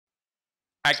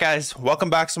Alright guys, welcome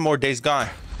back to some more Days Gone.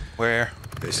 Where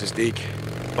This is Deek.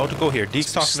 about to go here.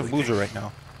 Deeks talking to sleeping. Boozer right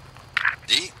now.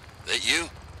 Deke, that you?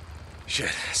 Shit.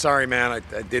 Sorry, man.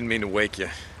 I didn't mean to wake you.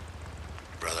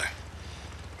 Brother,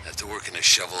 after working a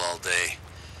shovel all day,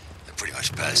 I pretty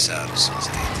much passed out as soon as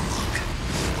I hit the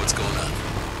look. What's going on?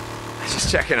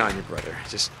 Just checking on you, brother.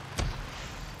 Just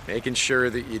making sure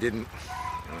that you didn't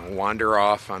wander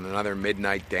off on another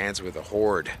midnight dance with a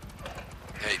horde.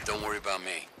 Hey, don't worry about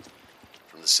me.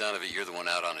 From the sound of it, you're the one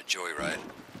out on a joyride.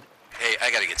 Hey, I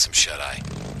gotta get some shut-eye.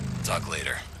 Talk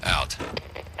later. Out.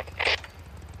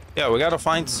 Yeah, we gotta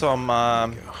find some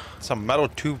metal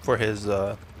tube for his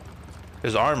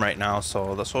arm right now,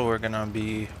 so that's what we're gonna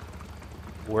be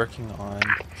working on.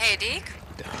 Hey, Deke.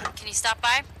 Done. Can you stop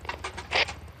by?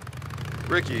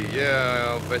 Ricky, yeah,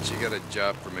 I'll bet you got a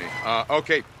job for me.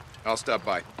 Okay. I'll stop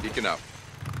by. Deacon out.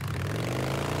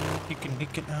 He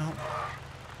can out.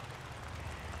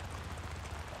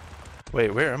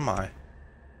 Wait, where am I?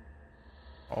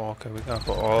 Oh, okay, we gotta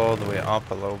go all the way up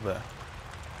a little bit.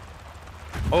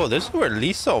 Oh, this is where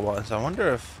Lisa was. I wonder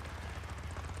if...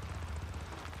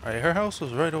 Alright, her house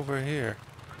was right over here.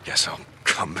 Guess I'll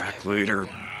come back later.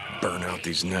 Burn out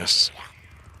these nests.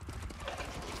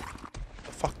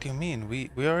 The fuck do you mean? We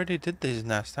already did these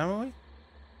nests, haven't we?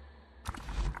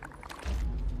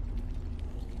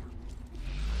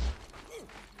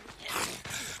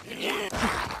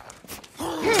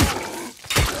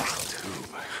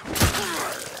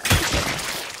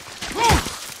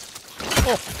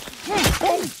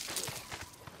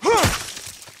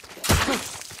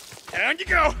 Down you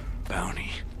go.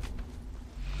 Bounty.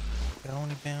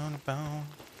 Bounty, bounty, bounty.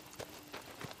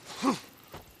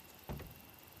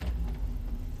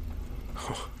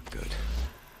 Oh, good.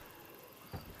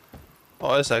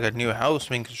 Oh, it's like a new house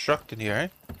being constructed here, eh?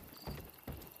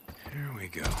 Here we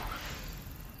go.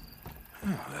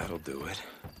 Oh, that'll do it.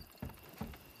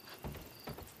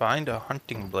 Find a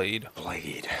hunting blade.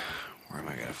 Blade. Where am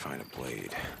I gonna find a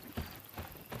blade?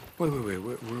 Wait.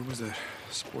 Where was that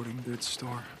sporting goods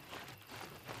store?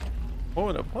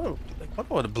 What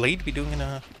would a blade be doing in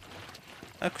a...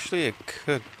 Actually, it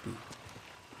could be.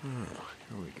 Oh,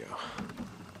 here we go.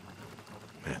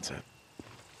 That's it.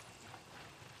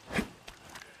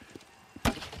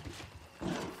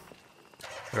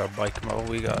 We got bike mode,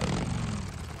 we got...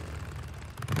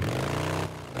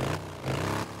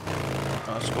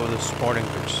 Let's go to the sporting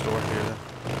goods store here then.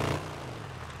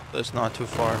 It's not too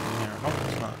far from here. No,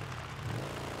 it's not.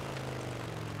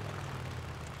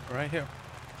 Right here.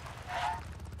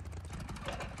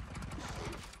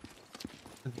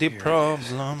 The Here it is.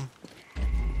 problem.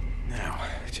 Now,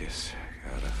 just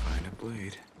gotta find a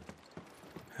blade.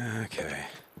 Okay.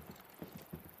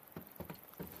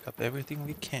 Got everything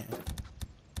we can.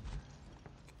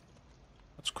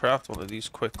 Let's craft one of these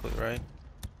quickly, right?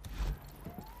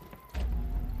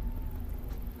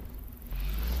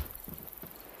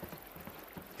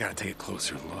 Gotta take a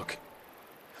closer look.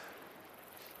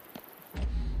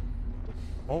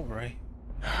 All right.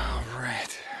 All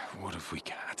right. What have we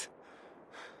got?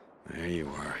 There you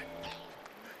are.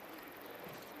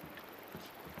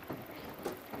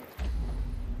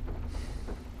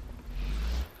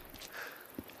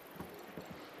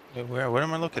 Wait, what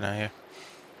am I looking at here?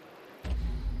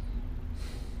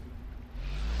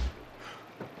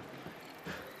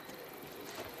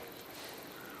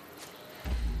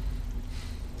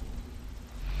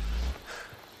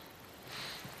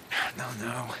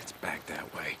 No, it's back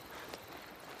that way.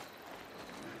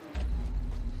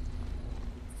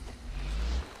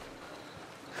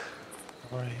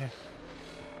 Right here.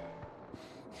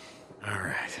 All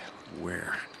right,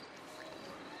 where?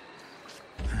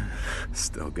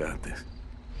 Still got this.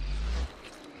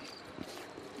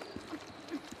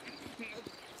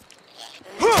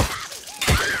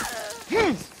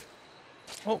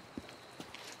 Oh,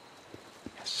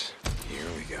 Yes, here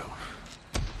we go.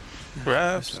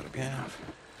 crafts. This ought to be Yeah. enough.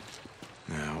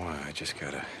 Now, I just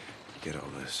gotta get all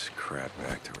this crap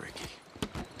back to Ricky.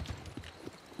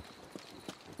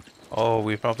 Oh,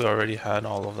 we probably already had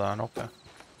all of that. Okay.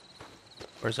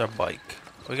 Where's our bike?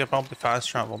 We could probably fast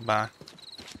travel back.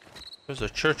 There's a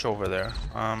church over there.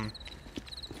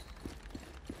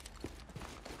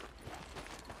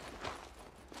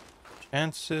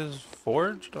 Chances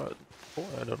forged? I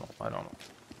don't know. I don't know.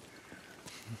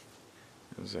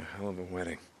 It was a hell of a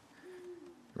wedding.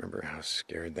 Remember how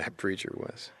scared that preacher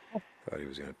was? Thought he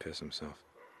was gonna piss himself.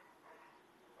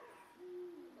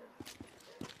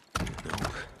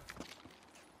 Nope.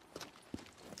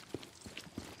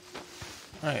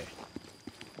 Alright.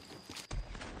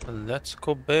 Let's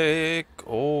go back.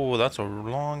 Oh, that's a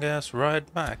long ass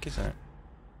ride back, isn't it?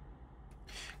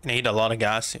 Need a lot of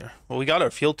gas here. Well, we got our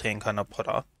fuel tank kind of put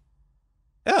up.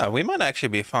 Yeah, we might actually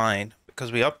be fine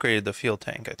because we upgraded the fuel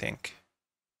tank, I think.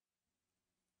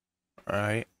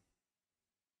 Alright.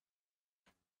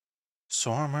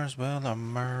 Stormers will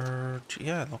emerge.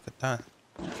 Yeah, look at that.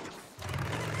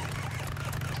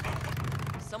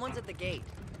 Someone's at the gate.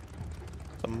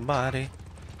 Somebody.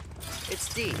 It's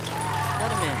Deeks.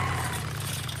 Let him in.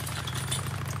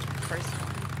 Christ.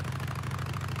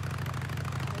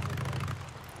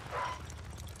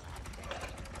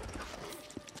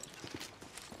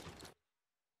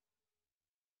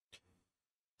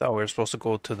 Thought we were supposed to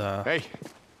go to the... Hey,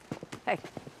 Hey.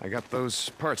 I got those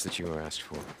parts that you asked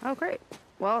for. Oh, great.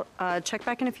 Well, check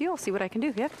back in a few. I'll see what I can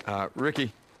do. Yeah.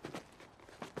 Ricky.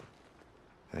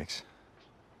 Thanks.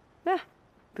 Yeah.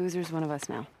 Boozer's one of us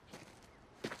now.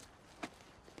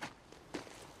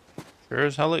 Sure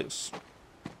as hell is.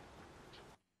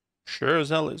 Sure as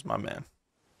hell is, my man.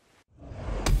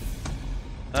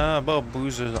 About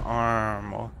Boozer's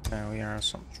arm. Okay, we are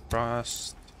some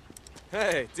trust.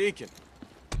 Hey, Deacon.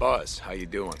 Buzz, how you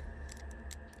doing?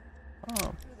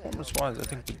 Oh, performance-wise, I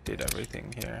think we did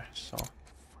everything here, so...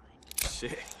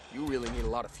 Shit, you really need a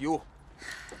lot of fuel.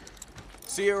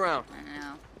 See you around. I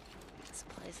know. This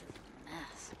place is a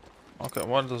mess. Okay,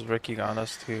 what does Ricky got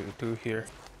us to do here?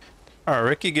 Alright,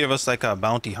 Ricky gave us like a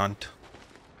bounty hunt.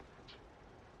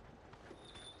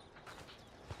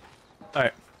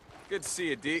 Alright. Good to see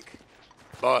you, Deke.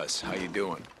 Buzz, how you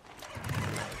doing?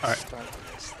 Alright.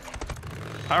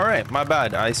 Alright, my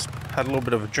bad. I had a little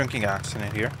bit of a drinking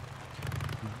accident here.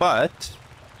 But...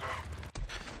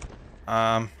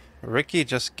 Ricky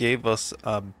just gave us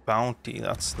a bounty.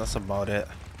 That's about it.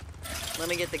 Let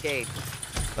me get the gate.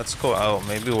 Let's go out.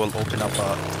 Maybe we'll open up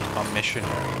a mission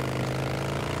here.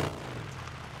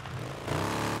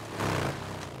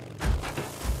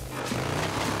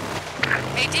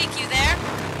 Hey, Deke, you there?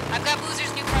 I've got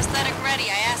Boozer's new prosthetic ready.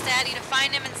 I asked Addie to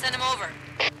find him and send him over.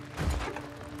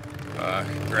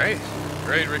 Great.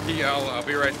 Great, Ricky. I'll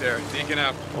be right there. Deacon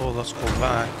out. Oh, let's go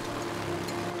back.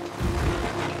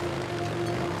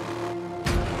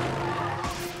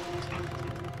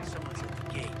 Someone's at the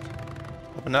gate.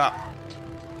 Open it up.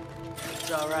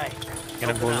 It's all right.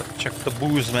 Gonna go check the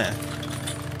booze, man.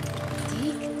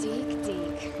 Deke.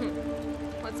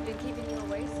 What's been keeping you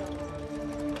away so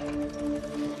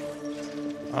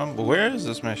long? But where is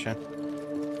this mission?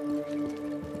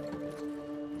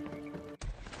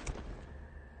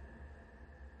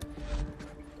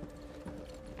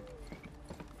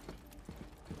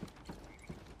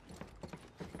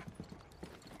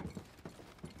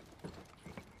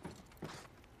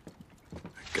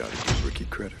 Gotta give Ricky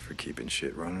credit for keeping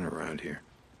shit running around here.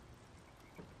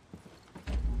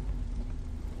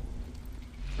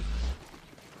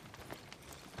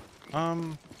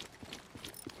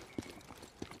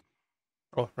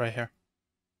 Oh, right here.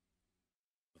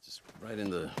 Just right in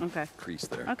the Okay. crease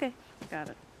there. Okay. Got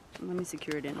it. Let me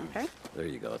secure it in, okay? There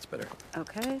you go. That's better.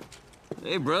 Okay.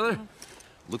 Hey, brother.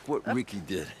 Look what Ricky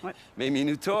did. What? Made me a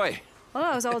new toy. Well,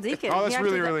 that was all Deacon. Oh, He that's acted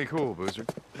really, like- really cool, Boozer.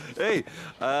 Hey,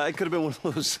 I could have been one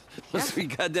of those three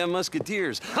goddamn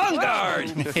musketeers. On guard!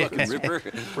 You fucking ripper.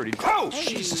 Pretty cool. Oh,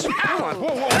 Jesus. Come on.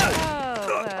 Whoa, whoa, whoa.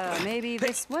 Oh, maybe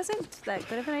this wasn't that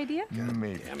good of an idea?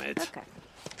 Maybe. Damn it. Okay.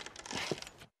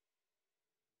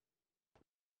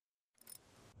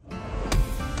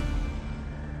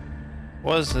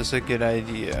 Was this a good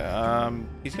idea?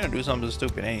 He's gonna do something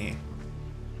stupid, ain't he?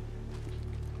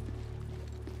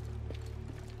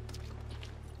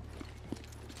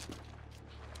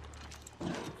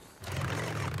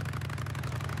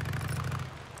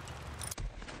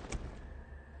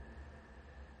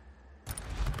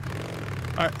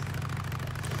 Alright.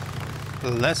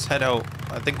 Let's head out.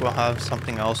 I think we'll have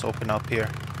something else open up here.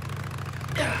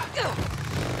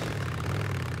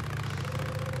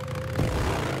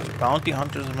 Bounty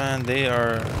hunters, man, they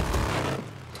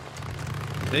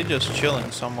just chilling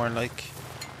somewhere, like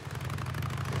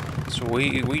it's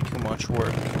way too much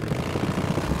work.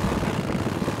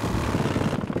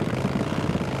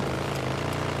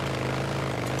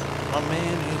 My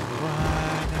man is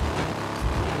riding.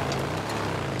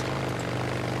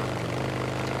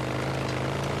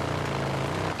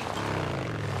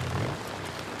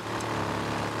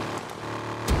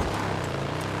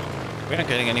 We're not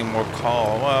getting any more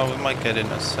call. Well, we might get in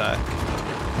a sec.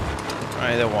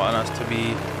 Alright, they want us to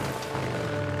be...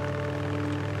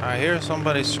 I hear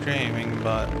somebody screaming,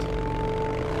 but...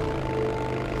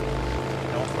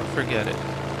 Don't forget it.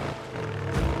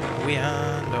 We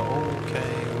are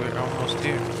okay. We're almost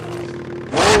here.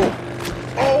 Whoa!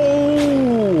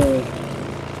 Oh!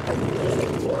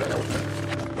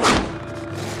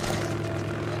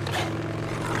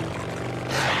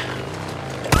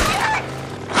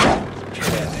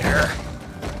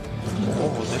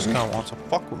 guy wants to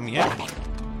fuck with me, yeah.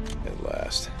 At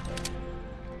last.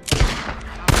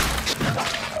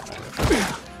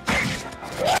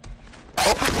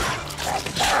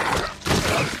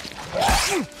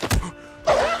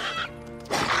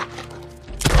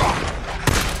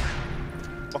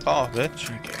 Fuck off,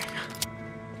 bitch. Okay.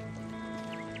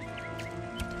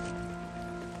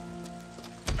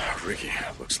 Ricky,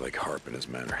 looks like Harp and his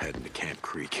men are heading to Camp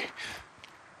Creek.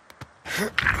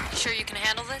 Sure you can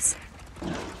handle this?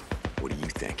 What do you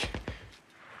think?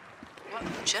 Well,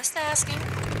 just asking.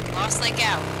 Lost Lake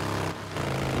out.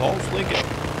 Lost Lake out.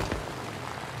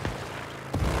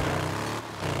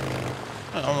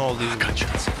 I don't know these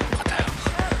gunshots. What the hell?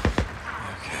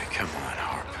 Okay, come on,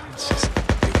 Harp. Let's just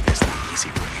do this the easy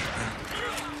way.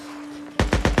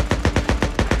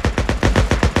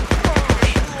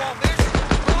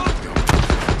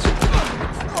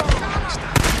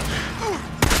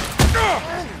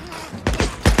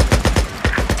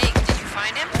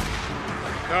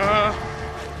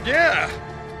 Yeah.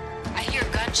 I hear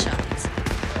gunshots.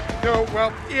 No,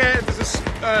 well, yeah, it was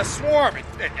a swarm.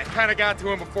 It kind of got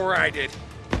to him before I did.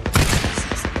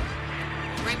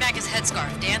 Bring back his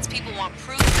headscarf. Dan's people want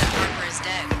proof that Harper is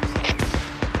dead.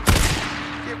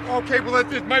 Yeah, okay, well,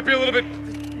 it might be a little bit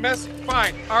mess.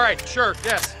 Fine. All right, sure,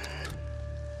 yes.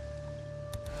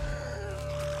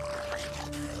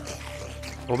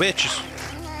 Oh, bitches.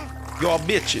 Y'all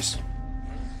bitches.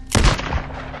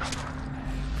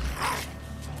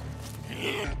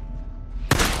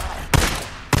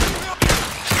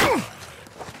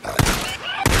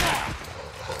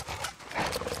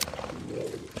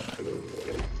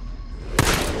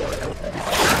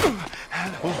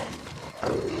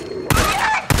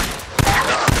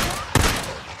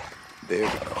 There we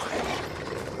go.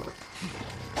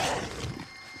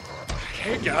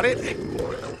 Okay, got it.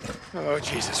 Oh,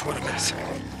 Jesus, what a mess.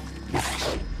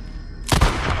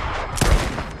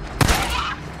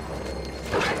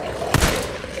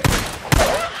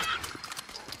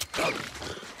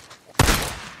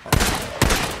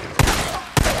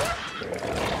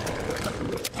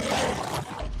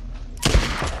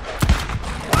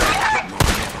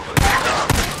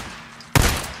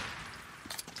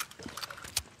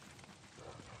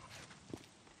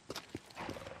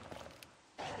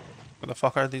 What the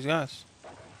fuck are these guys?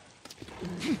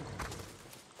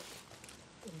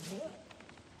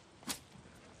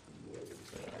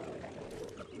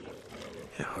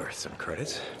 Yeah, worth some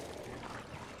credits.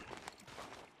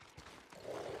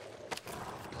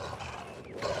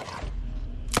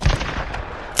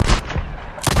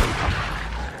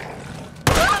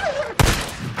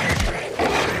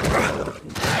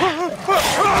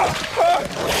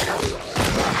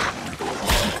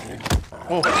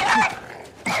 Oh.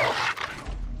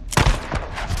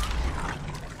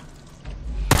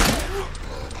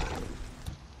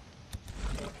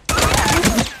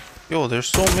 Yo, there's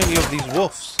so many of these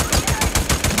wolves.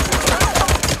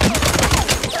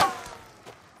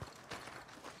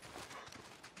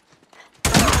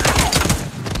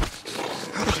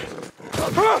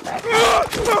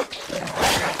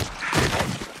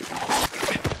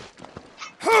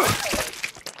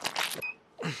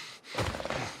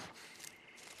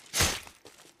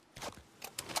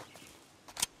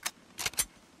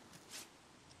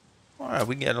 Alright,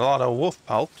 we get a lot of wolf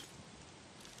pelt.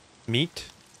 Meat.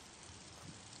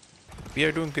 We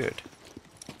are doing good.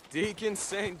 Deacon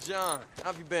St. John,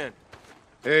 how have you been?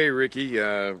 Hey, Ricky,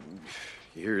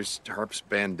 here's Harp's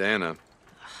bandana.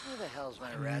 Who the hell's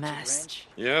my ratchet Mess. wrench?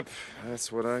 Yep,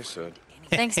 that's what I said.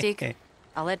 Thanks, Deke.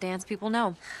 I'll let Dan's people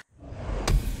know.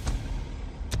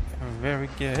 Very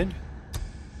good.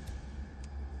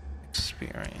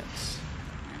 Experience.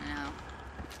 I know.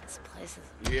 This place is...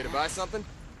 You here to buy something?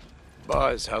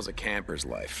 Buzz, how's a camper's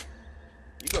life?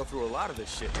 You go through a lot of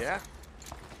this shit, yeah?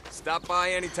 Stop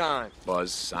by anytime.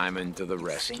 Buzz Simon to the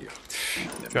rescue.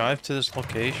 Drive to this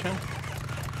location.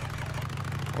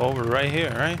 Well, we're right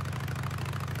here, right?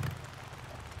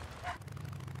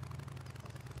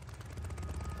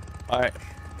 Alright.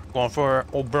 Going for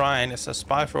O'Brien. It's a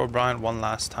spy for O'Brien one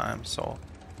last time, so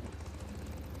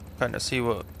kind of see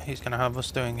what he's gonna have us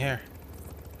doing here.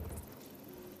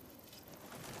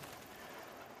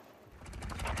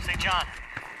 St. John,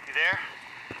 you there?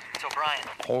 It's O'Brien.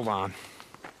 Hold on.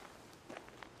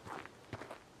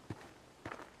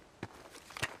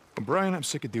 Brian, I'm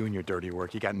sick of doing your dirty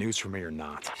work. You got news for me or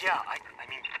not? Yeah, I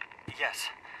mean, yes,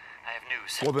 I have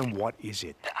news. Well, then what is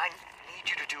it? I need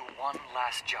you to do one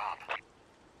last job.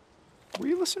 Were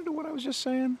you listening to what I was just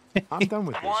saying? I'm done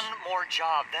with this. One more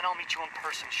job, then I'll meet you in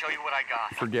person, show you what I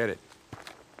got. Forget it.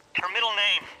 Her middle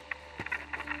name.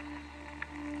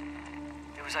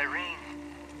 It was Irene,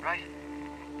 right?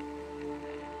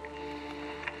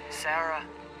 Sarah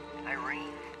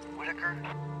Whitaker.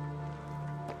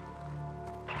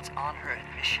 It's on her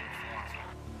admission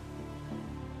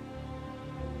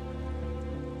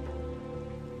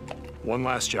form. One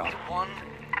last job. One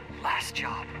last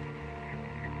job.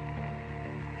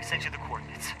 I sent you the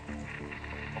coordinates.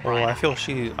 Oh, I feel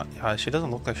she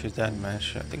doesn't look like she's dead, man.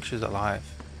 I think she's alive.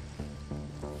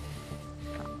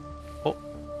 Oh.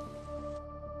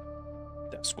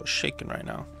 Desk was shaking right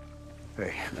now.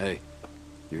 Hey. Hey,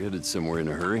 you're headed somewhere in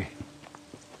a hurry?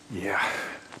 Yeah.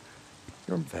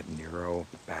 You remember that NERO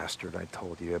bastard I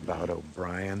told you about,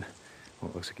 O'Brien?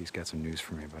 Well, it looks like he's got some news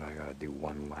for me, but I gotta do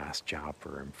one last job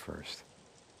for him first.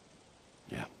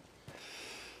 Yeah.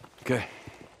 Okay.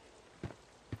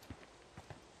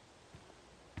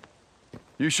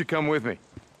 You should come with me.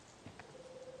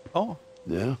 Oh.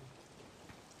 Yeah?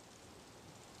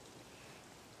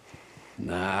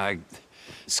 Nah,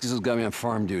 Skizzle's got me on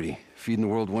farm duty, feeding the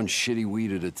world one shitty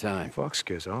weed at a time. Fuck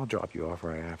Skizzle, I'll drop you off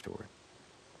right afterward.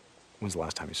 When's the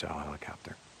last time you saw a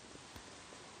helicopter?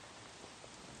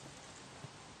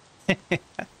 I'll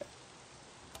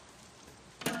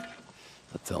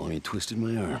tell him he twisted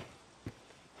my arm.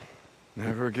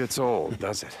 Never gets old,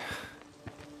 does it?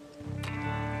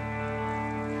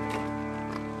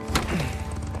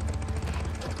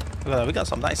 We got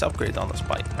some nice upgrades on this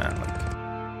bike, man. Like,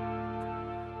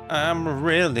 I'm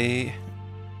really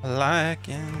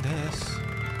liking this.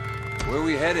 Where are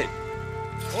we headed?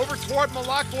 Over toward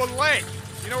Malakwa Lake.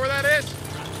 You know where that is?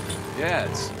 Yeah,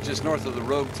 it's just north of the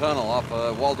Rogue Tunnel off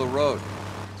Waldo Road.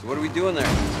 So what are we doing there?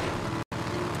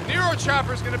 The NERO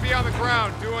chopper's gonna be on the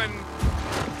ground doing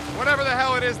whatever the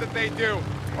hell it is that they do.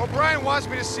 O'Brien wants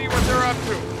me to see what they're up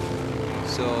to.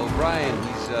 So O'Brien,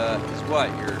 he's what?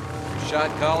 Your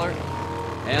shot caller?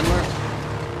 Handler?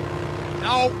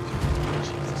 No.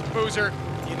 Jesus, Boozer,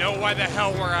 you know why the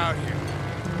hell we're out here.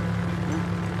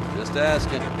 Just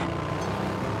asking.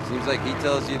 Seems like he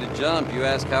tells you to jump, you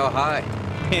ask how high.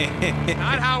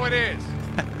 Not how it is.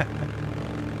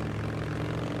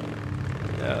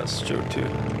 Yeah, that's true too.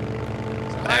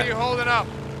 So how you holding up?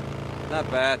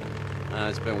 Not bad.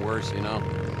 It's been worse, you know.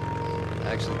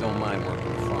 I actually don't mind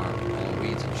working the farm, pulling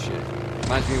weeds and shit.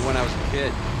 Reminds me of when I was a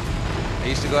kid. I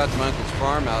used to go out to my uncle's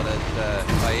farm out at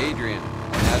by Adrian,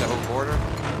 on the Idaho border.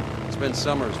 Spend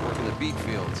summers working the beet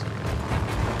fields.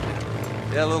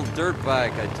 Yeah, a little dirt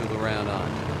bike I tool around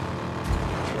on.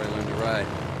 That's where I learned to ride.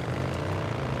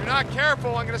 If you're not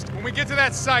careful, when we get to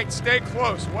that site, stay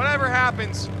close. Whatever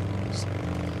happens,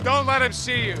 don't let them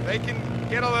see you. They can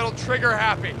get a little trigger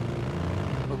happy.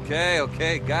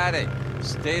 Okay, got it.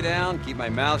 Stay down, keep my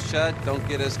mouth shut, don't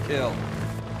get us killed.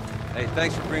 Hey,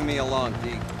 thanks for bringing me along,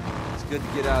 Deke. It's good to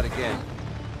get out again.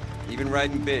 Even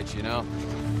riding bitch, you know?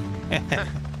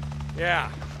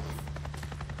 Yeah.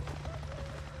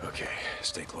 Okay,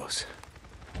 stay close.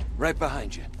 Right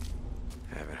behind you.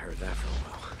 I haven't heard that for a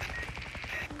while.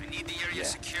 I need the area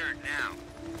secured now.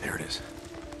 There it is.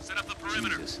 Set up the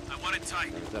perimeter. Jesus. I want it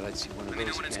tight. Never thought I'd see one of Let me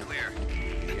know those when it's again.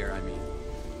 clear. Here, I mean.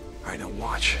 All right, now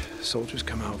watch. Soldiers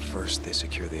come out first, they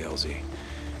secure the LZ.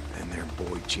 Then their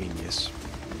boy genius,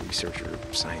 researcher,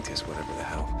 scientist, whatever the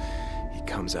hell, he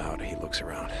comes out, he looks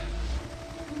around.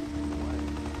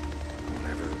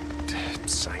 Whatever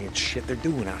science shit they're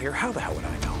doing out here, how the hell would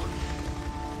I know?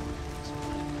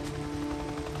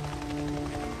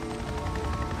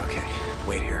 Okay,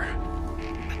 wait here.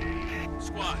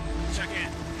 Squad, check in.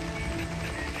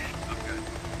 I'm good.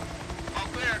 All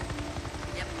clear.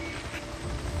 Yep.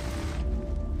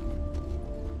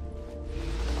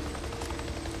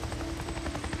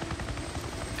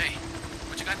 Hey,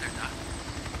 what you got there, Doc?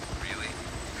 Really?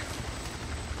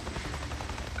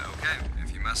 Okay,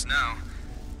 if you must know,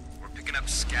 we're picking up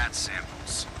scat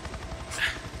samples.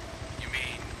 You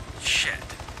mean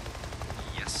shit?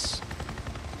 Yes.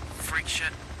 Freak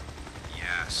shit?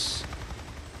 Yes.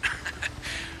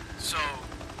 So,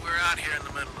 we're out here in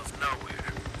the middle of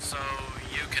nowhere, so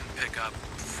you can pick up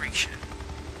freak shit.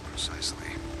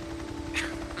 Precisely.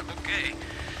 Okay,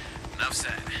 enough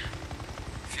said.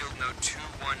 Field note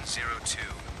 2102.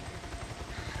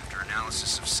 After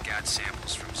analysis of scat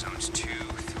samples from zones 2,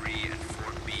 3, and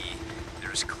 4B,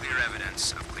 there is clear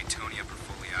evidence of Claytonia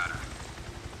perfoliata.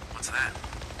 What's that?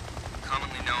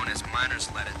 Commonly known as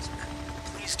miner's lettuce.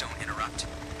 Please don't interrupt.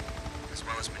 As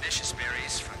well as Medicious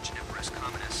berries from Juniperus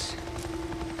communis.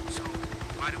 So,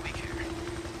 why do we care?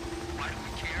 Why do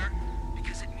we care?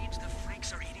 Because it means the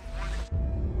freaks are eating more than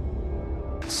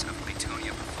of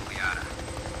Claytonia perfoliata.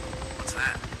 What's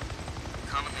that?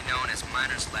 Commonly known as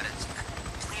miner's lettuce.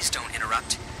 Please don't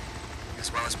interrupt.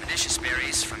 As well as Medicious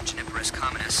berries from Juniperus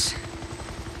communis.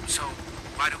 So,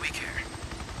 why do we care?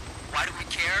 Why do we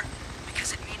care?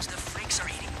 because it means the freaks are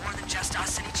eating more than just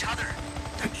us and each other.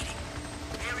 They're eating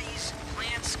berries,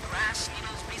 plants, grass,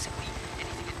 needles, basically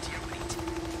anything a deer would eat.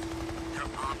 They're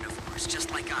omnivores, just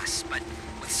like us, but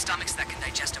with stomachs that can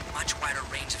digest a much wider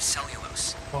range of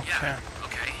cellulose. Okay. Yeah,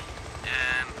 okay.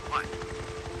 And what?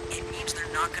 It means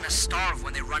they're not gonna starve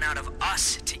when they run out of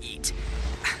us to eat.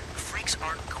 The freaks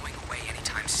aren't going away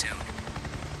anytime soon.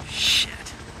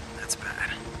 Shit, that's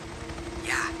bad.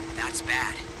 Yeah, that's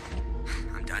bad.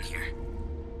 I'm done here.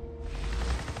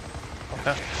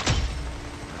 Okay.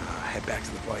 Head back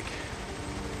to the bike.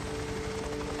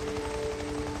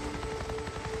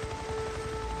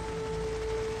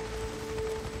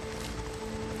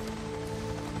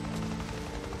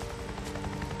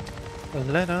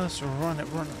 Let us run it.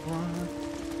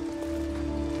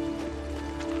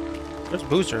 Where's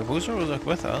Boozer? Boozer was like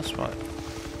with us, but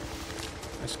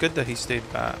it's good that he stayed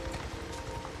back.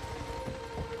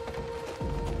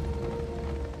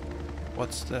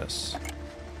 What's this?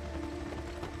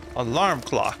 Alarm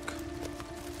clock.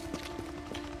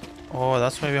 Oh,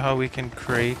 that's maybe how we can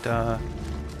create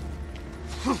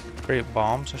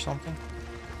bombs or something.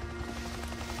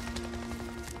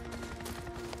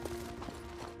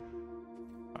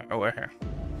 Alright, we're here.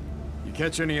 You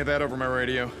catch any of that over my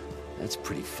radio? That's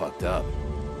pretty fucked up.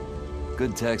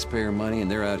 Good taxpayer money, and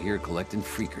they're out here collecting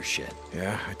freaker shit.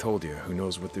 Yeah, I told you. Who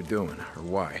knows what they're doing, or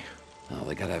why. Oh,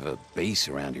 they gotta have a base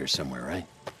around here somewhere, right?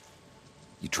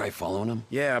 You try following them?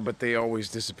 Yeah, but they always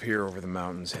disappear over the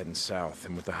mountains heading south,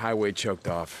 and with the highway choked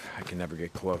off, I can never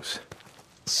get close.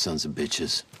 Sons of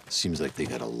bitches. Seems like they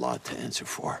got a lot to answer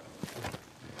for.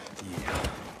 Yeah.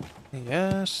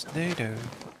 Yes, they do.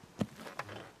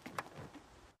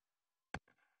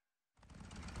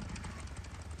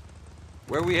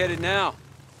 Where are we headed now?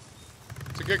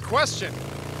 It's a good question.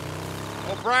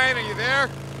 O'Brien, are you there?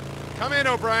 Come in,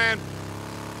 O'Brien.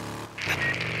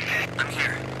 I'm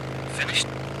here. Finished?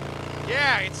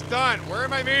 Yeah, it's done. Where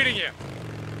am I meeting you?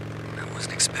 I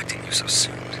wasn't expecting you so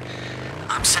soon.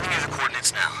 I'm sending you the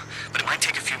coordinates now, but it might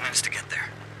take a few minutes to get there.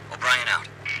 O'Brien out.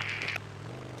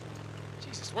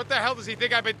 Jesus, what the hell does he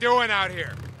think I've been doing out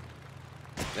here?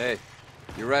 Hey,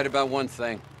 you're right about one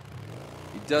thing.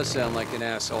 He does sound like an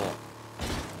asshole.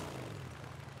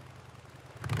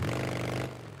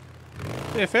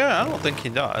 Yeah, fair. I don't think he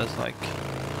does. Like,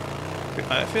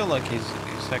 I feel like he's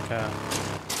like a.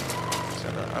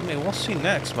 I mean, we'll see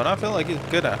next, but I feel like he's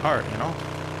good at heart, you know.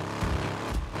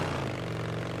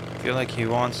 I feel like he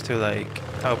wants to like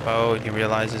help out. He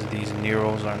realizes these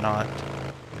NEROs are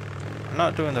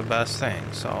not doing the best thing,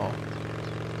 so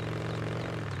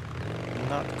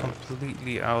not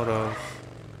completely out of.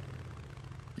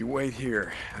 You wait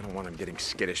here. I don't want him getting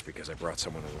skittish because I brought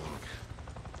someone along.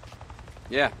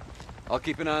 Yeah, I'll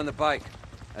keep an eye on the bike.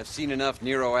 I've seen enough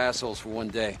NERO assholes for one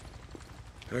day.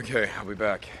 Okay, I'll be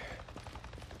back.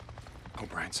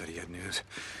 O'Brien said he had news.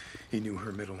 He knew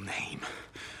her middle name.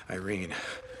 Irene.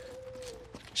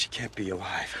 She can't be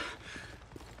alive.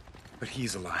 But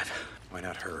he's alive. Why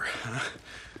not her, huh?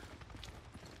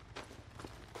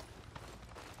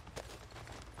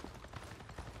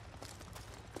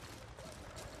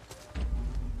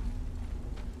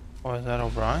 Oh, is that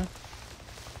O'Brien?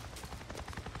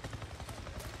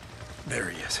 There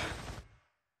he is.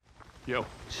 Yo.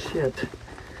 Shit.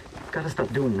 Gotta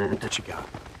stop doing that. What you got?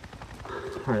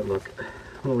 All right, look.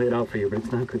 I'm gonna lay it out for you, but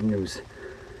it's not good news.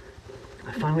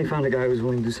 I finally found a guy who was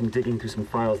willing to do some digging through some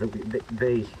files that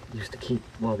they used to keep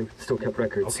while they still kept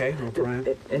records. Okay,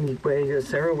 O'Brien. Anyway,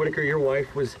 Sarah Whitaker, your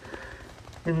wife, was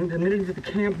admitted to the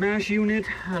Camp MASH unit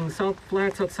on the South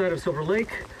Flats outside of Silver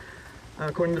Lake.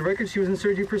 According to the records, she was in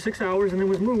surgery for 6 hours and then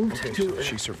was moved to... So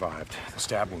she survived. The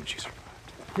stab wound, she survived.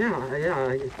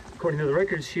 Yeah. According to the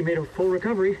records, she made a full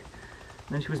recovery.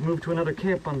 And then she was moved to another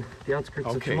camp on the outskirts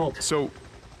of Tumult.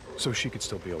 So she could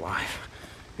still be alive.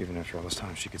 Even after all this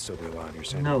time, she could still be alive, you're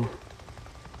saying? No.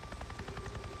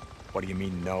 What do you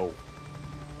mean, no?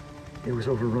 It was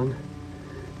overrun.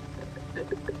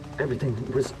 Everything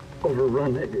was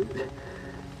overrun.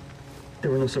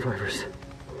 There were no survivors.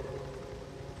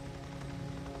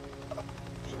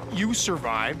 You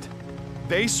survived.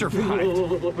 They survived.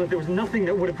 Look, there was nothing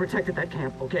that would have protected that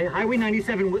camp, okay? Highway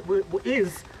 97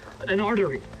 is an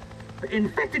artery.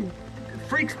 Infected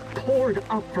freaks poured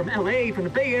up from LA, from the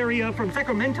Bay Area, from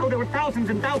Sacramento. There were thousands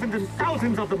and thousands and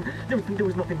thousands of them. There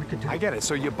was nothing we could do. I get it.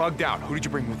 So you bugged out. Who did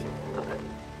you bring with you?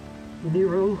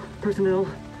 NERO personnel,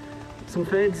 some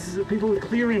feds, people with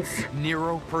clearance.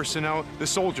 NERO personnel? The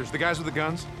soldiers, the guys with the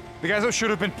guns? The guys that should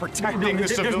have been protecting the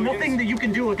civilians? There's nothing that you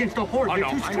can do against a horde. They're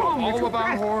too strong. I know all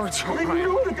about hordes. I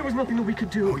know that there was nothing that we could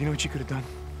do. Oh, you know what you could have done?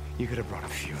 You could have brought a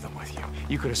few of them with you.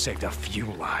 You could have saved a few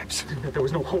lives. There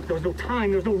was no hope, there was no time,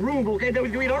 there was no room, okay?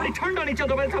 We'd already turned on each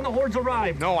other by the time the hordes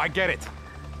arrived. No, I get it.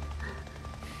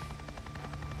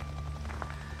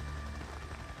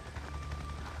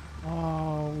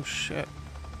 Oh, shit.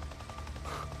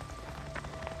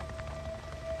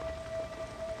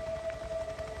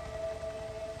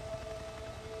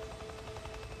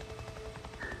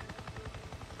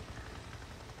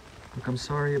 Look, I'm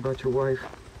sorry about your wife.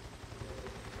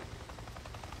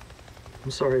 I'm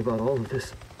sorry about all of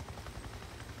this.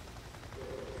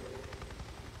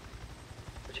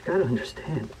 But you gotta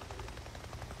understand.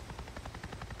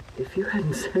 If you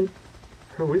hadn't sent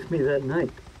her with me that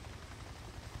night,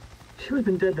 she would have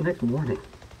been dead the next morning.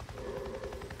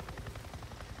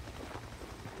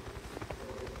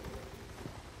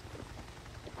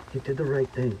 You did the right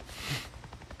thing.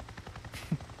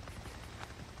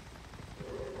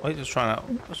 Well, he's just trying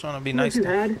to be If nice. you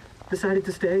had decided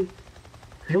to stay,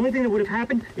 the only thing that would have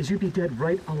happened is you'd be dead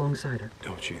right alongside her.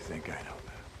 Don't you think I know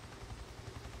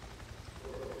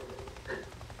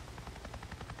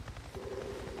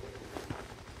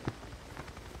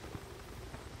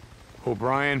that?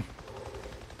 O'Brien.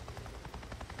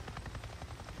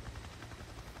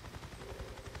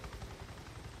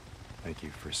 Thank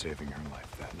you for saving her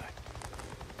life that night.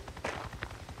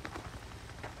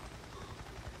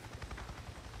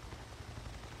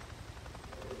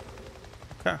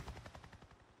 Okay.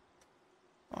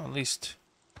 Well, at least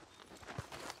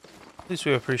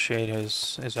we appreciate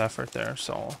his effort there.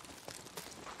 So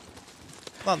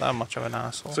not that much of an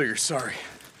asshole. So you're sorry?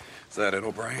 Is that it,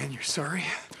 O'Brien? You're sorry?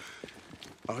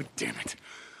 Oh, damn it.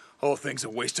 Whole thing's a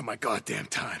waste of my goddamn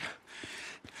time.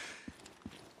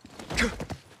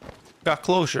 Got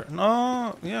closure.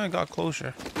 No, yeah, I got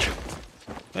closure.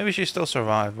 Maybe she still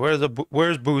survived.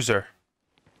 Where's Boozer?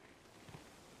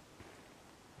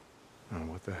 Oh,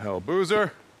 what the hell?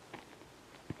 Boozer?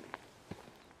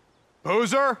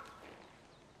 Boozer?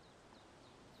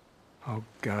 Oh,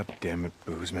 god damn it,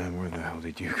 Booze, man. Where the hell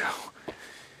did you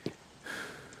go?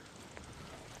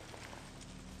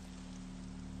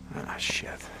 Ah, shit.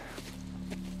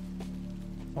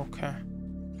 Okay.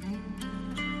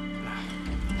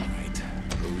 Right.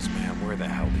 Booze, man, where the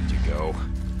hell did you go?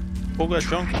 Who got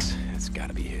drunk? It's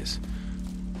gotta be his.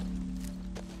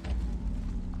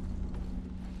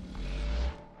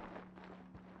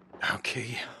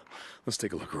 Okay, let's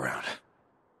take a look around.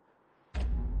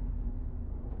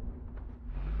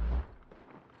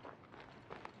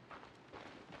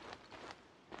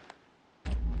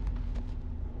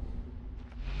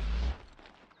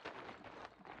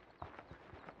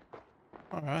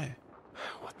 All right.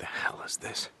 What the hell is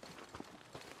this?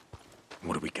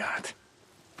 What do we got?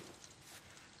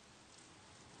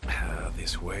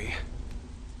 This way.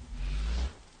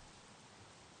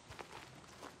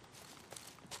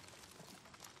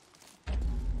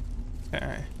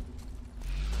 Okay.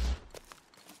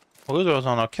 Boozer was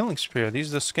on a killing spree. Are these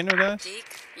the Skinner guys?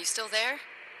 Deke, you still there?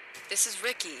 This is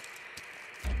Ricky.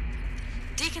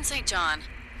 Deacon St. John.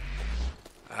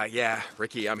 Yeah,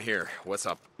 Ricky, I'm here. What's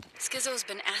up? Skizzo's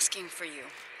been asking for you.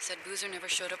 Said Boozer never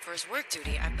showed up for his work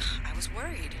duty. I was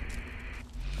worried.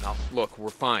 No, look,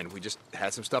 we're fine. We just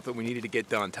had some stuff that we needed to get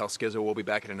done. Tell Skizzo we'll be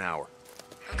back in an hour.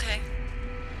 Okay.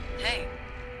 Hey,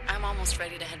 I'm almost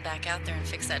ready to head back out there and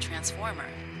fix that transformer.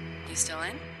 You still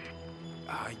in?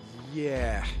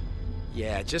 Yeah.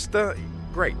 Yeah, just,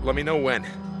 great. Let me know when.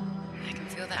 I can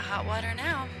feel that hot water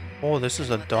now. Oh, this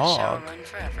is a Let that shower dog. run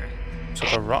forever. It's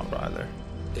like a Rottweiler.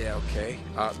 Yeah, okay.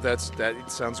 That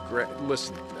sounds great.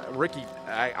 Listen, Ricky,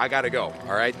 I gotta go,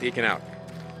 all right? Deacon out.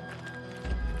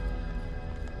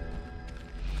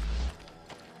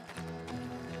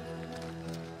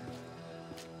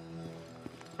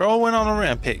 Bro went on a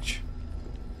rampage.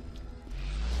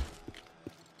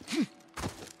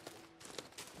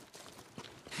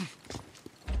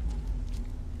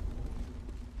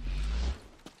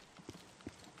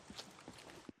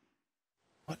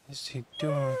 What is he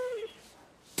doing?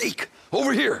 Deke,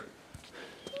 over here!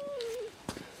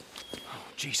 Oh,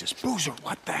 Jesus, Boozer,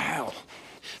 what the hell?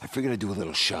 I figured I'd do a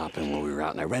little shopping while we were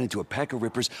out, and I ran into a pack of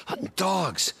rippers hunting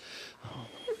dogs. Oh,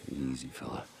 easy,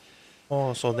 fella.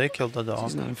 Oh, so they killed the dog.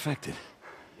 He's not infected.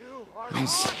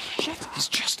 He's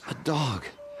just a dog.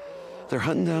 They're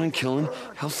hunting down and killing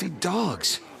healthy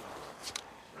dogs.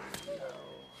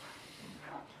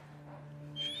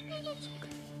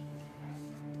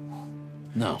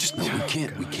 No, we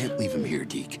can't leave him here,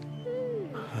 Deke.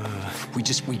 We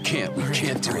can't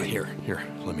do it. Here,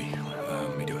 let me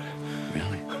do it.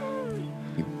 Really?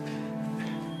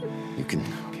 You can...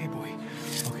 Okay, boy.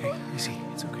 Okay, easy,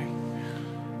 it's okay.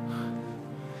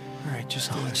 All right,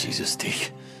 just... Oh, Jesus,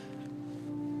 Deke.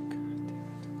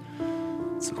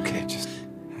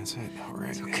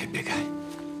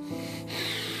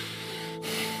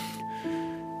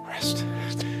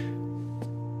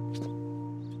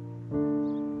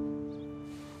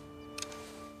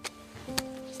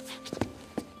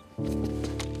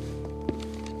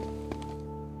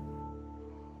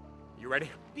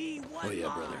 Oh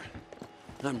yeah, brother.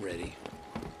 I'm ready.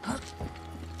 Huh?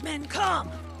 Men,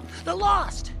 come! The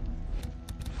lost!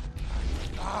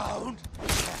 Down!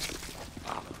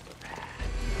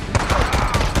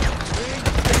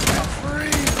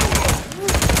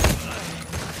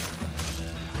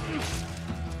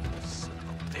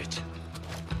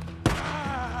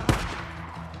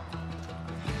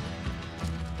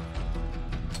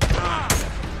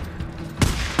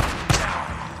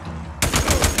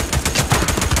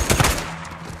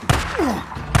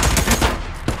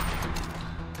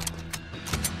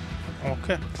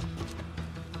 Okay.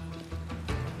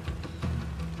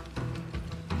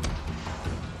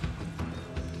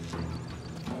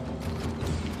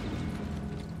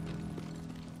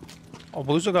 Oh,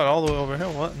 Boozer got all the way over here.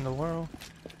 What in the world?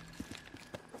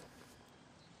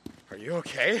 Are you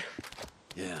okay?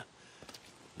 Yeah.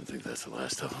 I think that's the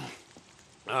last of them.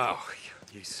 Oh,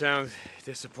 you sound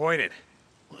disappointed.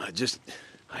 Well,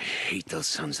 I hate those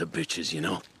sons of bitches, you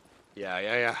know?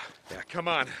 Yeah, come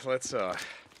on, let's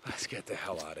get the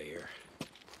hell out of here.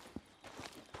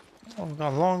 Oh, we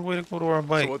got a long way to go to our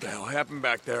bike. So what the hell happened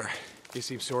back there? You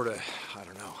seem sort of, I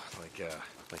don't know,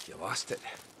 like you lost it.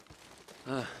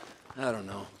 I don't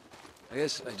know. I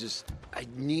guess I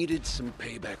needed some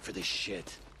payback for this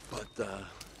shit. But,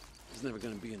 there's never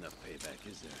gonna be enough payback,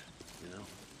 is there? You know?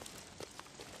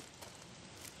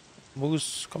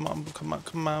 Moose, come on, come on,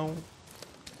 come on.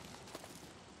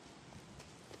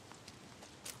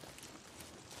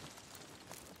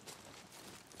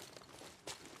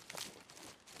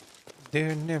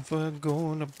 They're never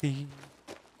gonna be.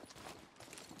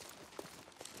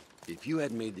 If you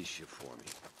had made this shit for me,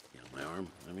 you know, my arm,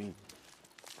 I mean,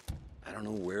 I don't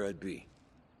know where I'd be.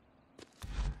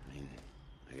 I mean,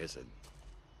 I guess I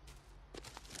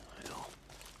know.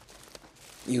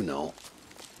 You know.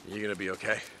 You gonna be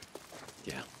okay?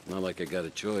 Yeah, not like I got a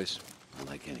choice. Not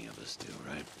like any of us do,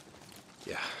 right?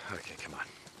 Yeah, okay, come on.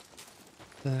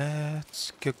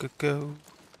 Let's go.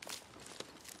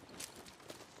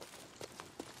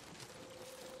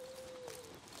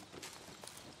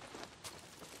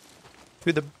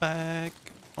 To the back.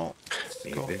 Oh, let's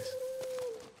go.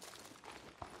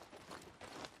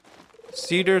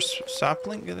 Cedar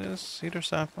sapling, it is. Cedar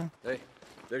sapling. Hey,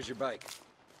 there's your bike.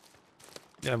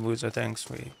 Yeah, Boozer, thanks.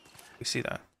 We see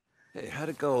that. Hey, how'd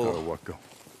it go? Oh, what go?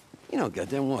 You know,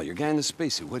 goddamn well, your guy in the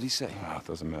spacesuit, what'd he say? Ah, it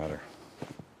doesn't matter.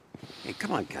 Hey,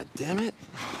 come on, goddammit.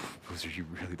 Boozer, you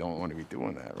really don't want to be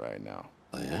doing that right now.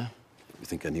 Oh, yeah? You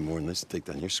think I need more than this to take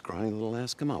down your scrawny little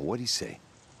ass? Come on, what'd he say?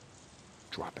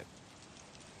 Drop it.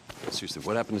 Seriously,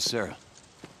 what happened to Sarah?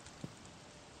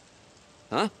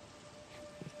 Huh?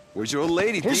 Where's your old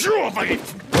lady, Deacon? Your old lady?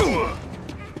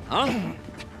 Huh?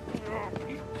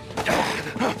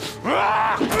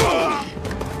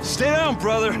 Stay down,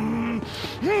 brother.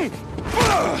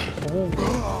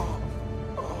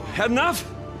 Had enough?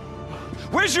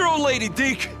 Where's your old lady,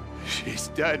 Deke? She's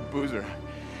dead, Boozer.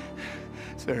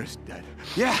 Sarah's dead.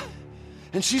 Yeah,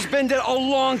 and she's been dead a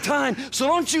long time, so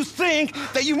don't you think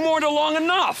that you've mourned her long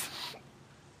enough?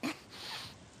 I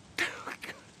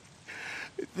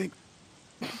think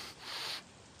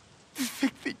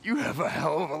that you have a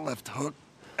hell of a left hook,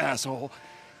 asshole.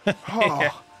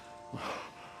 Oh.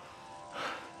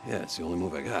 Yeah, it's the only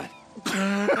move I got.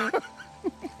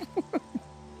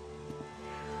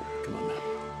 Come on, man.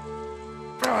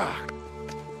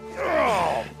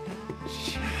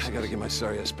 I gotta get my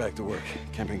sorry ass back to work.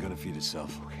 Camp ain't gonna feed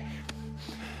itself.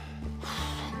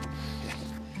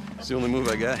 It's the only move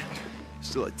I got.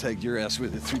 Still, I tagged your ass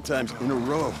with it 3 times in a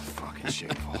row. Fucking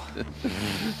shameful.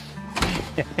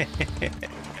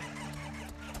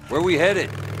 Where we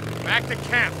headed? Back to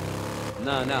camp.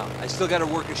 No. I still gotta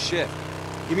work a shift.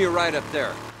 Give me a ride up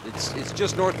there. It's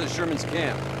just north of Sherman's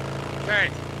camp. Okay.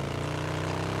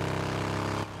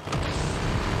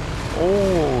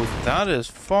 Oh, that is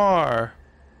far.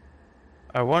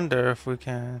 I wonder if we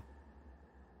can.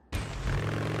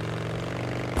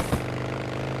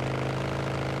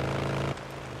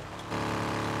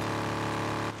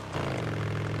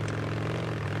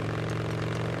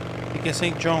 Deacon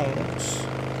St. Jones.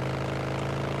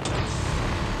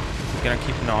 We're gonna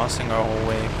keep nosing our whole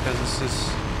way because this is.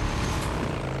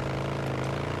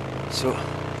 So,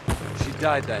 she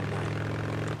died that night.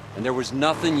 And there was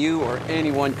nothing you or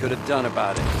anyone could have done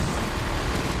about it.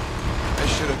 I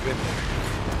should have been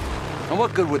there. And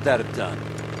what good would that have done?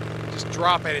 Just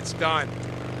drop it, it's done.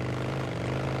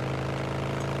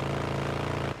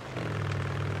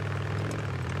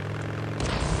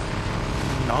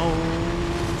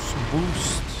 Nose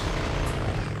boost.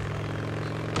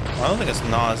 I don't think it's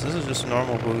NOS, this is just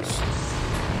normal boost.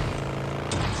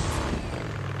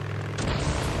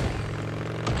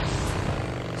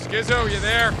 Skizzo, you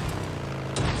there?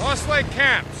 Lost Lake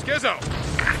Camp, Skizzo.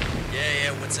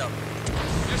 Yeah, what's up?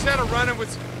 Just had a run-in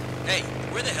with... Hey,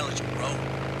 where the hell is your bro?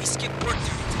 He skipped work duty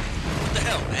today. What the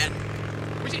hell, man?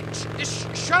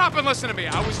 Just shut up and listen to me.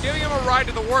 I was giving him a ride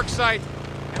to the work site,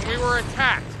 and we were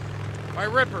attacked by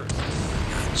rippers.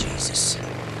 Oh, Jesus.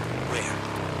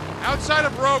 Where? Outside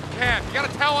of Rogue Camp. You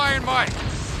gotta tell Iron Mike.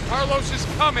 Carlos is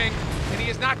coming, and he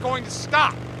is not going to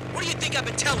stop. What do you think I've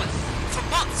been telling him? For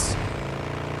months.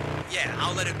 Yeah,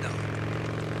 I'll let him know.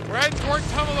 We're heading toward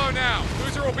Tumalo now.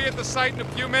 Boozer will be at the site in a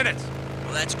few minutes.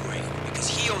 Well, that's great, because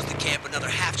he owes the camp another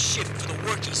half shift for the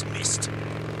work he's missed.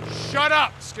 Shut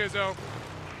up, Skizzo.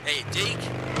 Hey, Deke.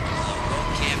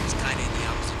 Rogue Camp is kind of in the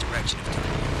opposite direction of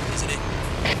Tumalo, isn't it?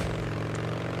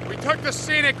 We took the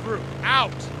scenic route.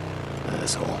 Out.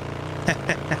 Asshole.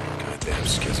 Goddamn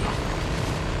Skizzo.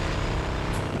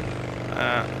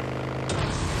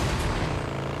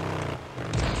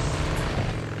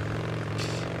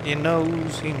 He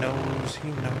knows, he knows, he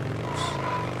knows.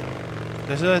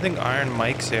 This is, I think, Iron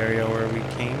Mike's area where we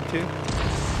came to.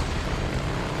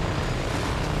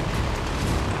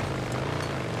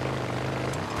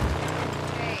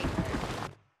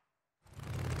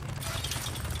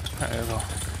 There we go.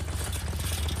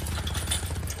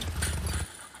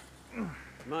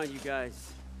 Come on, you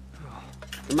guys.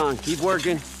 Come on, keep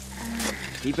working.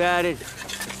 Keep at it.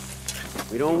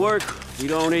 We don't work, we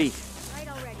don't eat. Right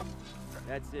already.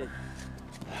 That's it.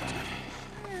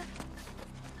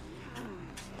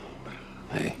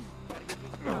 Hey.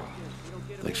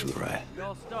 Thanks for the ride. We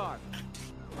all starve.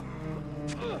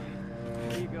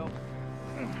 There you go.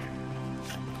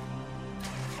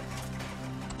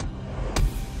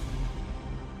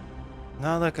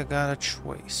 Not like I got a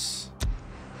choice.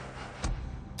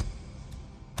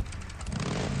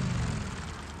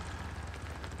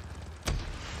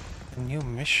 A new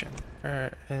mission.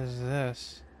 Where is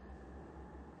this?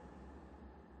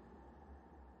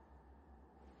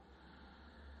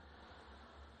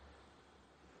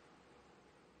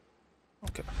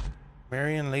 Okay.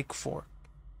 Marion Lake Fork.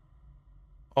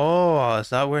 Oh, is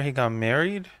that where he got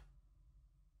married?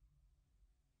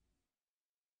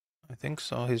 I think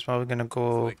so. He's probably gonna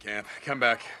go. Lake Camp, come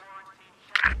back.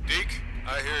 Deke,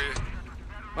 I hear you.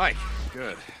 Mike,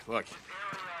 good. Look,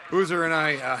 Boozer and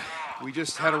I, we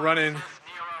just had a run-in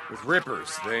with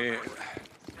rippers. They...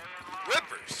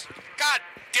 Rippers? God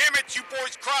damn it, you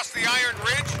boys crossed the Iron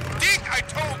Ridge? Deke, I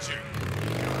told you!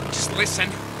 Just listen.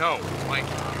 No, Mike.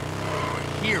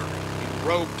 Here, in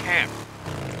Rogue Camp.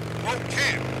 Rogue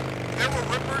Camp? There were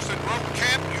rippers in Rogue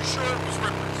Camp? You sure it was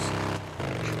rippers?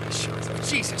 Sure.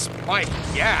 Jesus, Mike,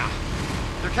 yeah.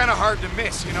 They're kind of hard to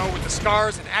miss, you know, with the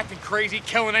scars and acting crazy,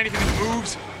 killing anything that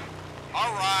moves.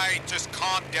 All right, just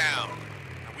calm down.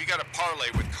 We got a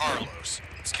parlay with Carlos.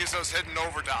 Skizzo's heading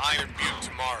over to Iron Butte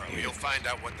tomorrow. He'll find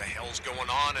out what the hell's going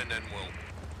on, and then we'll...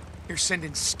 You're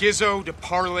sending Skizzo to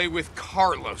parlay with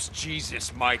Carlos.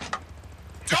 Jesus, Mike.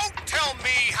 Don't tell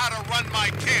me how to run my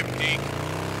camp, Deke.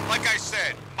 Like I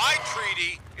said, my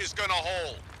treaty is gonna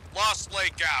hold. Lost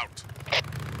Lake out.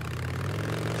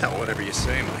 Hell, whatever you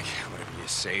say, Mike. Whatever you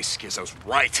say, Skizzo's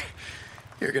right.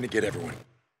 You're gonna get everyone.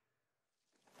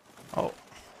 Oh.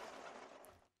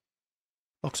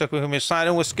 Looks like we're gonna be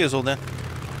siding with Skizzo then.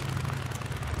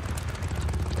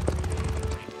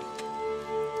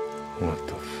 What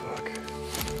the fuck?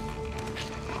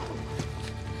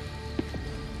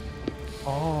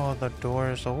 Oh, the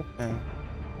door is open.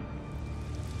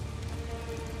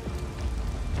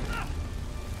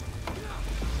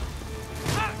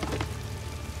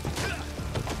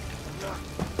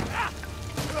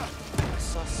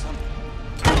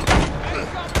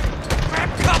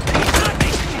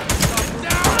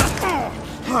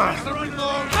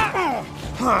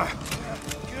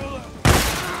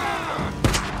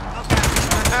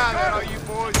 That all you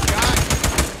boys got?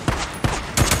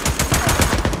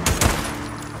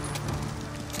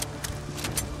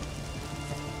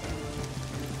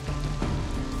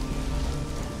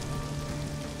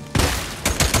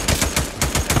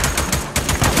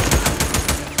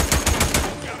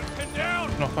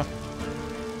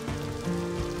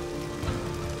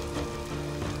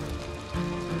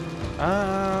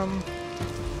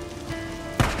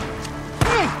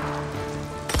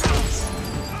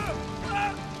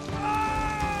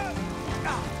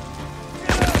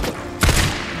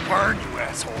 Burn, you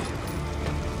asshole.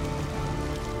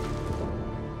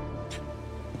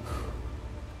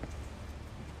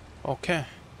 Okay.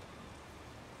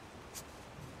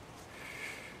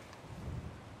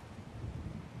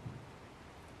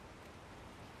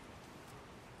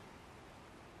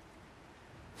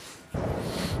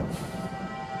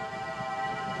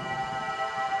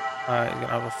 Alright, gonna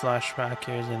have a flashback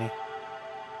here, isn't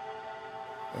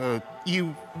he?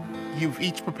 You've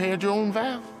each prepared your own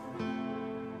vow?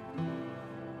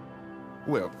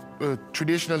 Well,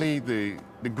 traditionally, the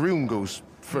groom goes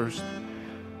first.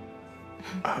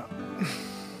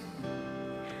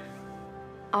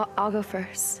 I'll go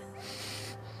first.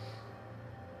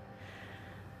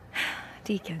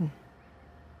 Deacon,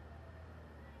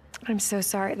 I'm so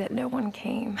sorry that no one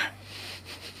came.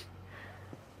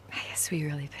 I guess we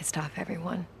really pissed off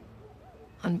everyone.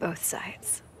 On both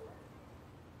sides.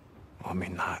 Well, I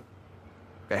mean, not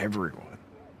everyone.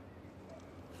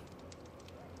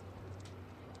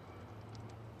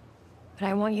 But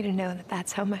I want you to know that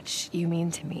that's how much you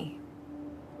mean to me.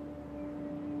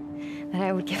 That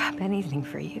I would give up anything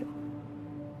for you.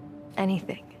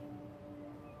 Anything.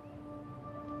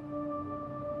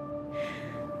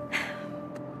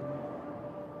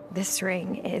 This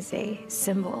ring is a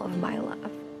symbol of my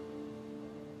love.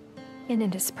 And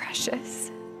it is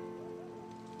precious.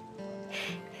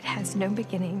 It has no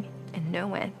beginning and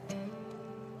no end.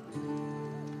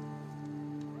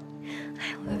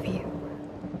 I love you.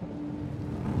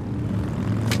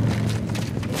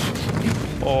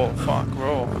 Oh, fuck,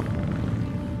 bro.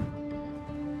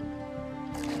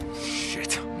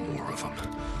 Shit, more of them.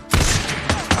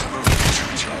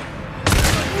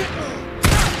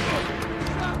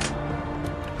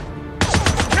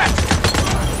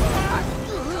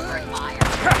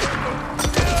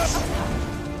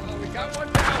 We got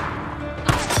one down.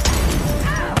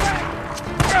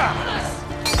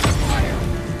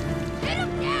 Hit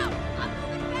him down! I'm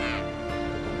moving back!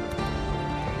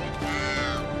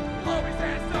 Blow his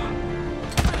ass up!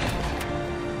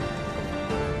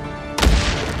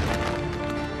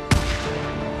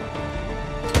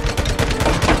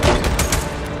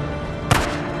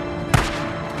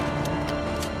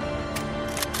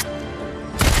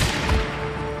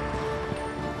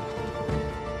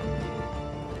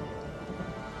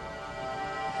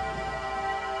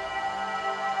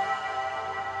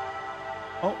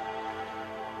 Oh.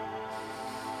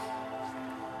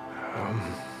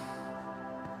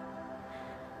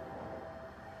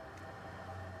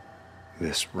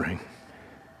 This ring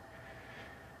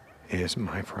is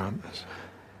my promise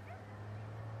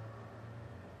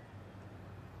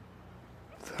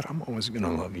that I'm always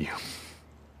gonna love you.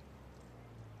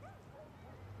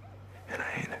 And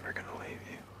I ain't ever gonna leave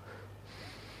you.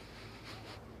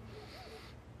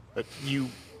 But you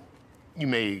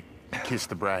may kiss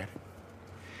the bride.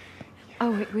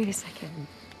 Oh, wait a second.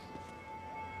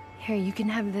 Here, you can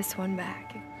have this one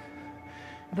back.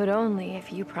 But only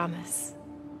if you promise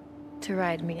to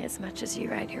ride me as much as you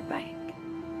ride your bike.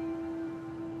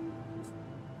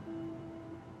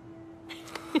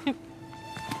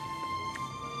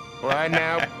 All right,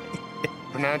 now,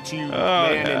 pronounce you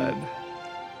man and,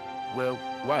 well,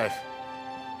 wife.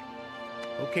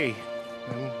 Okay,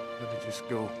 well, let me just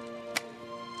go.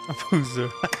 A Boozer.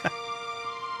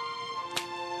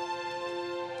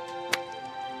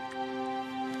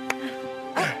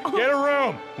 Get a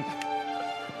room!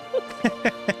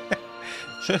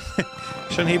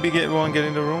 Shouldn't he be getting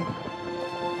the room?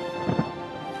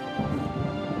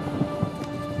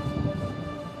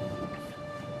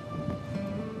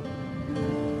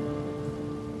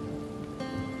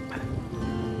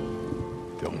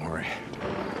 Don't worry.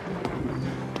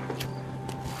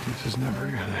 This is never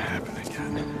gonna happen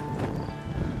again.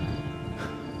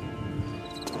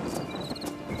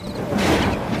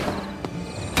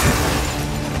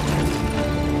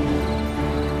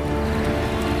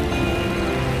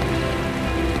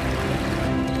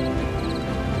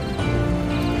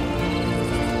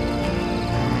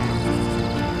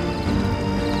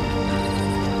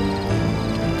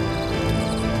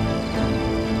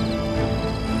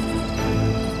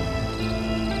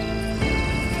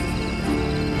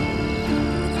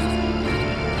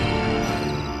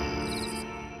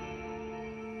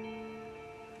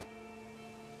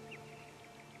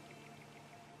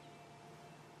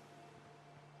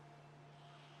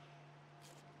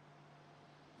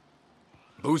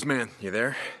 Booze man, you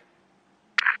there?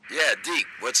 Yeah, Deke,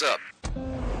 what's up?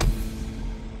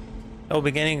 No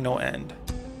beginning, no end.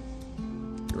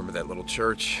 You remember that little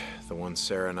church? The one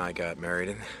Sarah and I got married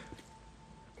in?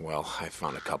 Well, I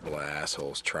found a couple of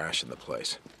assholes trashing the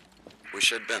place.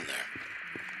 Wish I'd been there.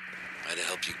 I'd have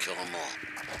helped you kill them all.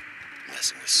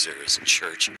 Messing with Sarah's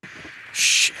church.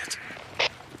 Shit.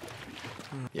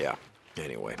 Yeah,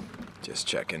 anyway, just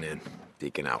checking in.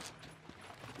 Deacon out.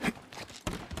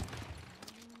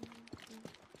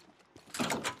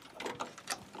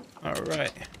 All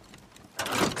right.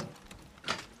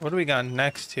 What do we got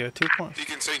next here? 2 points.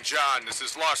 Deacon St. John, this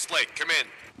is Lost Lake. Come in.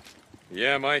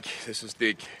 Yeah, Mike, this is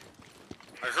Deke.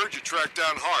 I heard you tracked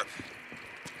down Harp.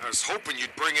 I was hoping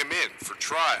you'd bring him in for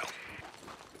trial.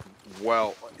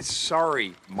 Well,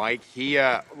 sorry, Mike.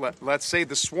 Let's say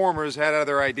the Swarmers had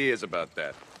other ideas about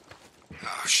that.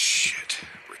 Oh, shit.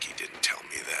 Ricky didn't tell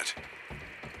me that.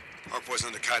 Harp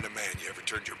wasn't the kind of man you ever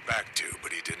turned your back to,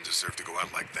 but he didn't deserve to go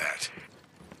out like that.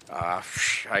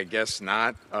 I guess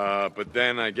not. But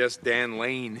then I guess Dan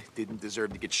Lane didn't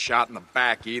deserve to get shot in the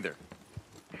back either.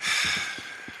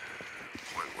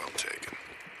 Point well taken.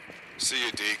 See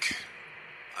you, Deke.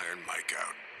 Iron Mike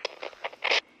out.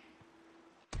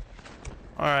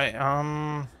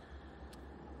 Alright,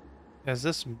 is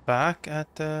this back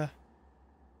at the...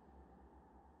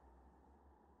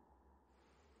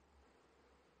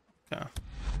 Okay.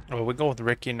 Well, we go with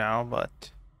Ricky now,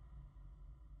 but...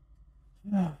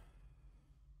 Yeah.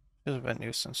 He's a bit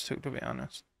nuisance too, to be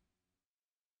honest.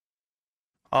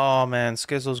 Oh man,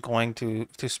 Skizzo's going to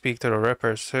speak to the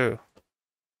Rippers too.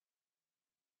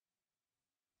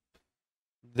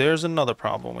 There's another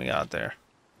problem we got there.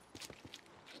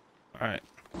 Alright.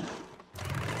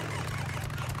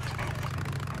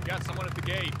 Got someone at the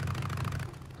gate.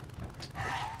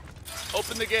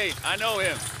 Open the gate. I know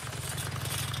him.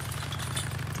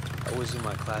 I was in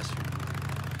my classroom.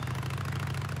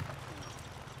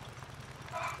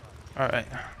 Alright.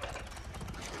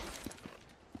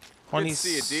 Good to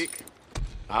see you, Deke.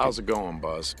 How's it going,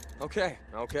 Buzz? Okay.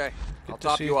 Good I'll to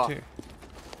top see you off. too.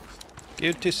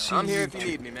 Good to see I'm here you if you too.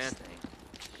 need me, man.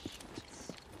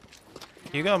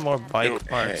 You got more bike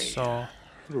parts, hey. so... I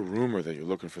heard a rumor that you're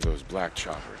looking for those black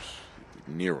choppers.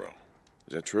 NERO.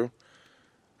 Is that true?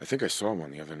 I think I saw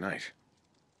one the other night.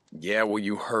 Yeah, well,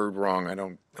 you heard wrong. I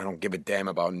don't give a damn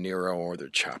about Nero or their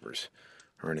choppers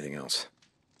or anything else.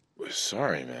 Well,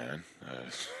 sorry, man.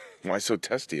 Why so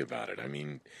testy about it? I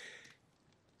mean...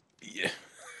 Yeah.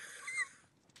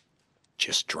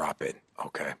 Just drop it,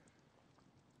 okay?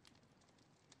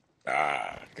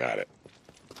 Ah, got it.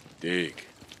 Dig.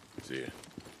 See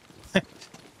ya.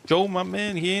 Joe, my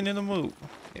man, he ain't in the mood.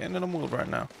 He ain't in the mood right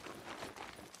now.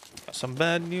 Got some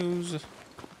bad news.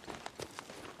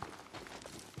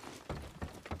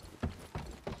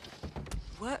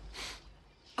 What?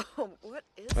 Oh, what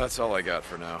is That's all I got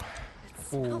for now.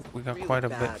 Ooh, we got quite a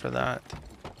bit for that.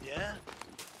 Yeah?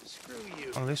 Screw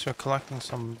you. At least we're collecting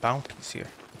some bounties here.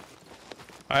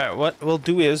 Alright, what we'll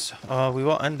do is, we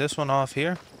will end this one off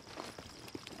here.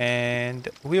 And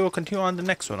we will continue on the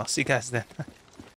next one. I'll see you guys then.